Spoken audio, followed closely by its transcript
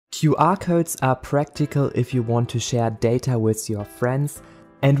QR codes are practical if you want to share data with your friends,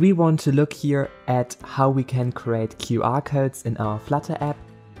 and we want to look here at how we can create QR codes in our Flutter app,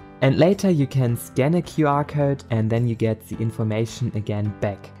 and later you can scan a QR code and then you get the information again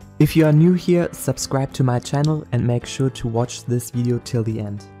back. If you are new here, subscribe to my channel and make sure to watch this video till the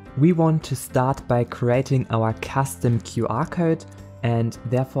end. We want to start by creating our custom QR code, and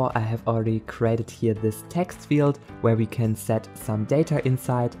therefore I have already created here this text field where we can set some data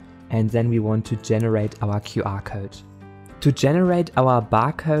inside, and then we want to generate our QR code. To generate our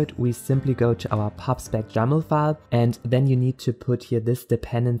barcode, we simply go to our pubspec YAML file, and then you need to put here this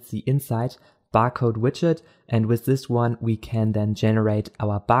dependency inside, Barcode Widget, and with this one we can then generate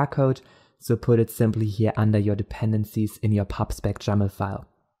our barcode, so put it simply here under your dependencies in your pubspec YAML file.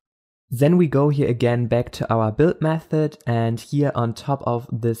 Then we go here again back to our build method, and here on top of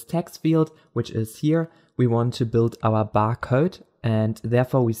this text field, which is here, we want to build our barcode, and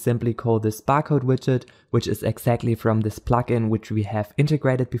therefore we simply call this barcode widget, which is exactly from this plugin which we have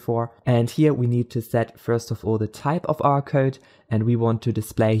integrated before. And here we need to set first of all the type of our code, and we want to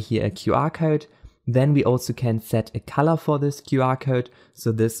display here a QR code. Then we also can set a color for this QR code,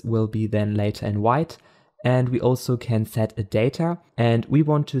 so this will be then later in white. And we also can set a data, and we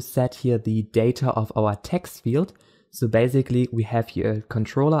want to set here the data of our text field. So basically we have here a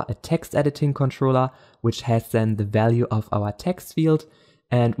controller, a text editing controller, which has then the value of our text field,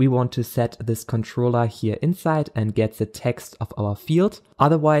 and we want to set this controller here inside and get the text of our field.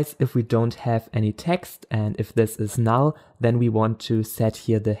 Otherwise, if we don't have any text and if this is null, then we want to set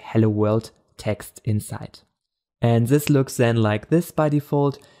here the hello world text inside. And this looks then like this by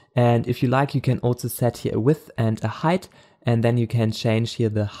default. And if you like, you can also set here a width and a height, and then you can change here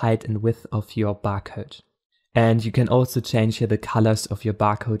the height and width of your barcode. And you can also change here the colors of your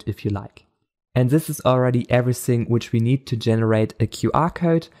barcode if you like. And this is already everything which we need to generate a QR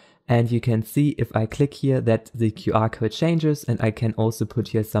code. And you can see if I click here that the QR code changes, and I can also put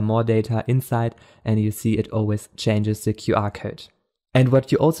here some more data inside, and you see it always changes the QR code. And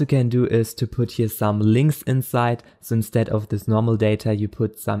what you also can do is to put here some links inside. So instead of this normal data, you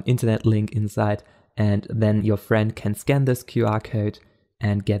put some internet link inside, and then your friend can scan this QR code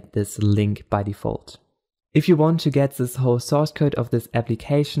and get this link by default. If you want to get this whole source code of this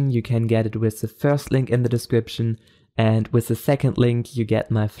application, you can get it with the first link in the description, and with the second link you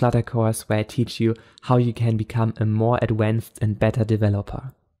get my Flutter course where I teach you how you can become a more advanced and better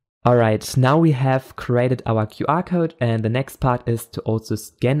developer. Alright, now we have created our QR code, and the next part is to also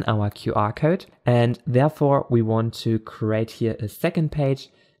scan our QR code, and therefore we want to create here a second page,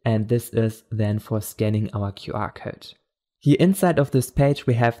 and this is then for scanning our QR code. Here inside of this page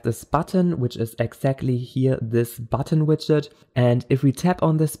we have this button, which is exactly here this button widget, and if we tap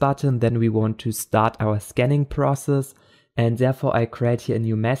on this button then we want to start our scanning process, and therefore I create here a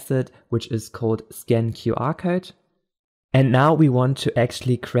new method which is called scan QR code. And now we want to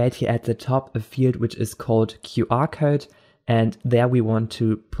actually create here at the top a field which is called QR code, and there we want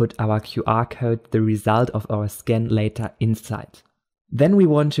to put our QR code, the result of our scan later inside. Then we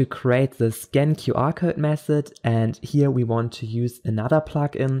want to create the scan QR code method, and here we want to use another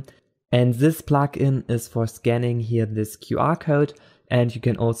plugin, and this plugin is for scanning here this QR code, and you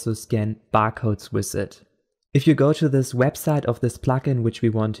can also scan barcodes with it. If you go to this website of this plugin which we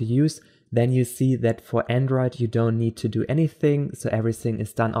want to use, then you see that for Android you don't need to do anything, so everything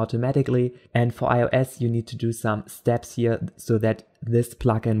is done automatically, and for iOS you need to do some steps here so that this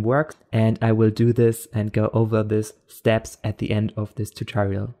plugin works, and I will do this and go over these steps at the end of this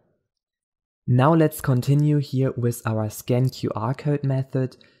tutorial. Now let's continue here with our scan QR code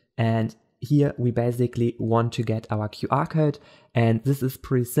method, and here we basically want to get our QR code, and this is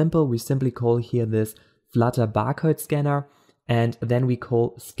pretty simple. We simply call here this Flutter Barcode Scanner, and then we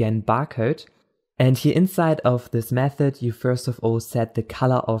call scan barcode. And here inside of this method you first of all set the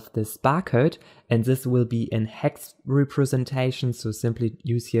color of this barcode, and this will be in hex representation, so simply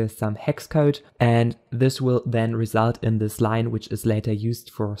use here some hex code, and this will then result in this line which is later used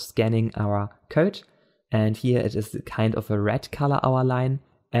for scanning our code. And here it is kind of a red color, our line.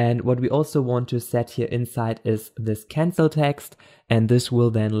 And what we also want to set here inside is this cancel text, and this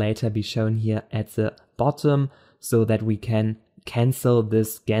will then later be shown here at the bottom so that we can cancel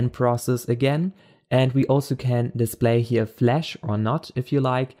this scan process again. And we also can display here flash or not if you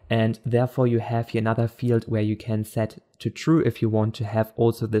like, and therefore you have here another field where you can set to true if you want to have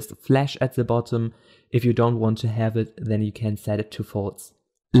also this flash at the bottom. If you don't want to have it, then you can set it to false.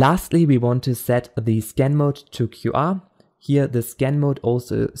 Lastly, we want to set the scan mode to QR. Here the scan mode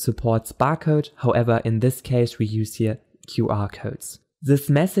also supports barcode, however in this case we use here QR codes.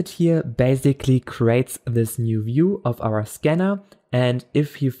 This method here basically creates this new view of our scanner, and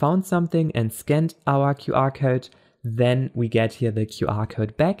if you found something and scanned our QR code, then we get here the QR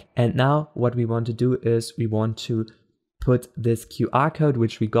code back. And now what we want to do is we want to put this QR code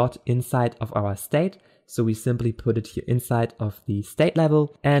which we got inside of our state. So we simply put it here inside of the state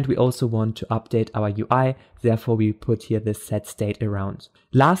level, and we also want to update our UI, therefore we put here this set state around.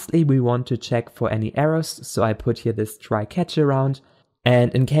 Lastly, we want to check for any errors, so I put here this try catch around,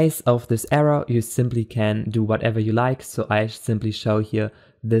 and in case of this error you simply can do whatever you like, so I simply show here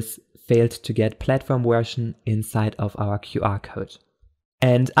this failed to get platform version inside of our QR code.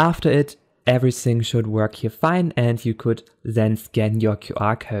 And after it, everything should work here fine, and you could then scan your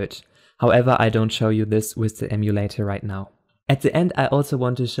QR code. However, I don't show you this with the emulator right now. At the end, I also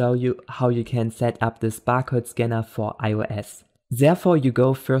want to show you how you can set up this barcode scanner for iOS. Therefore, you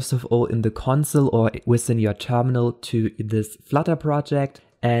go first of all in the console or within your terminal to this Flutter project.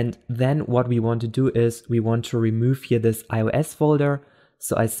 And then what we want to do is we want to remove here this iOS folder.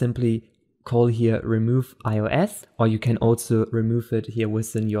 So I simply call here remove iOS, or you can also remove it here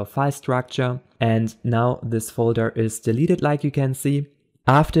within your file structure. And now this folder is deleted, like you can see.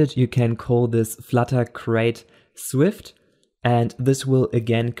 After it, you can call this Flutter create Swift, and this will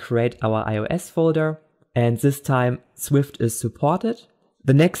again create our iOS folder, and this time Swift is supported.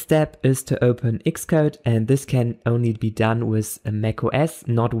 The next step is to open Xcode, and this can only be done with macOS,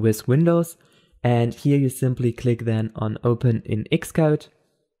 not with Windows. And here you simply click then on open in Xcode.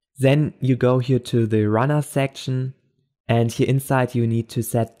 Then you go here to the runner section, and here inside you need to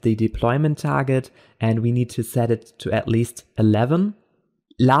set the deployment target, and we need to set it to at least 11.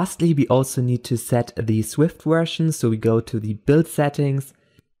 Lastly, we also need to set the Swift version, so we go to the build settings,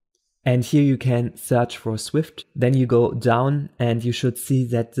 and here you can search for Swift. Then you go down and you should see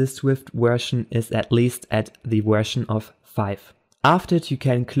that this Swift version is at least at the version of 5. After it, you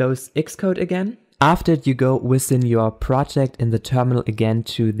can close Xcode again. After it, you go within your project in the terminal again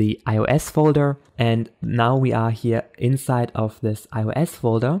to the iOS folder, and now we are here inside of this iOS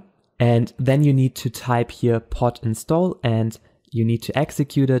folder, and then you need to type here pod install, and you need to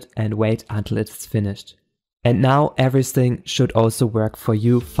execute it and wait until it's finished. And now everything should also work for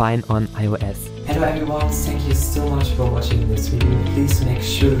you fine on iOS. Hello everyone, thank you so much for watching this video. Please make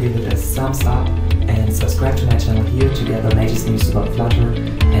sure to give it a thumbs up and subscribe to my channel here to get the latest news about Flutter,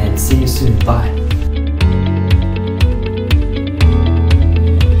 and see you soon. Bye!